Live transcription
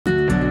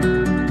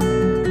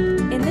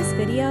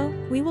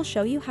will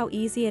show you how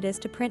easy it is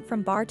to print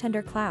from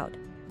BarTender Cloud.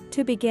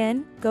 To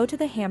begin, go to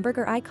the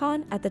hamburger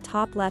icon at the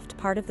top left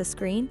part of the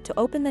screen to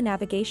open the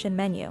navigation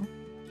menu.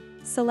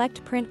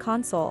 Select Print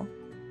Console.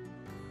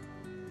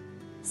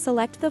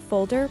 Select the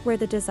folder where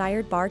the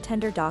desired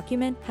BarTender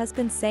document has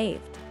been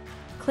saved.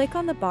 Click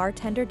on the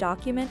BarTender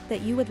document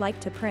that you would like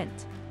to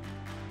print.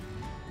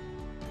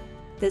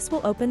 This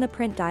will open the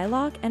print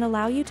dialog and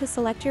allow you to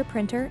select your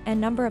printer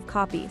and number of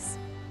copies.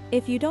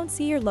 If you don't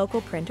see your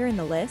local printer in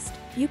the list,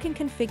 you can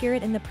configure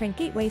it in the Print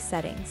Gateway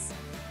settings.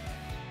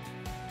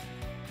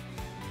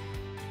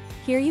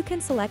 Here you can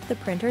select the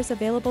printers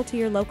available to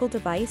your local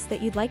device that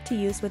you'd like to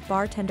use with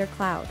BarTender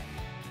Cloud.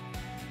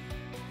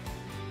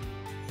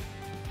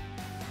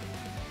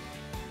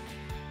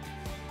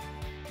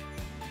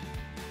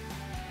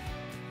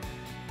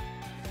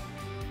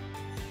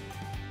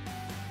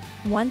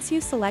 Once you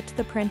select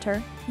the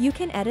printer, you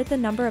can edit the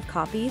number of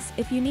copies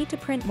if you need to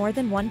print more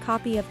than one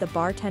copy of the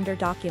BarTender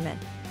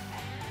document.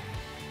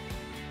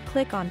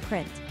 Click on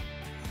Print.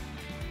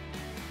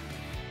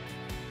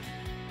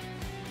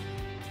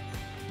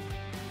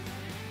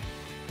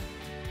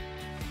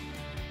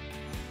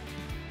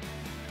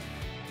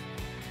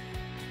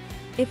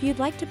 If you'd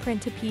like to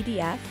print to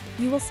PDF,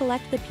 you will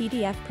select the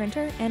PDF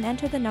printer and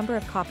enter the number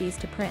of copies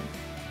to print.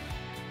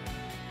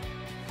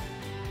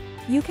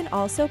 You can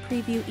also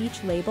preview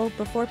each label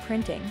before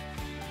printing.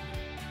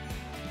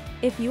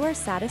 If you are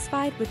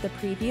satisfied with the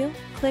preview,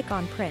 click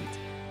on Print.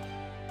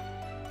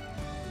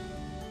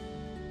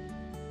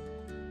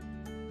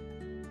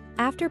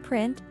 After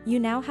print, you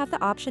now have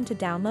the option to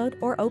download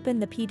or open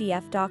the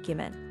PDF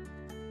document.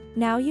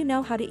 Now you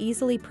know how to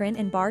easily print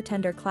in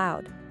BarTender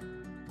Cloud.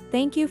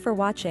 Thank you for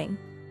watching.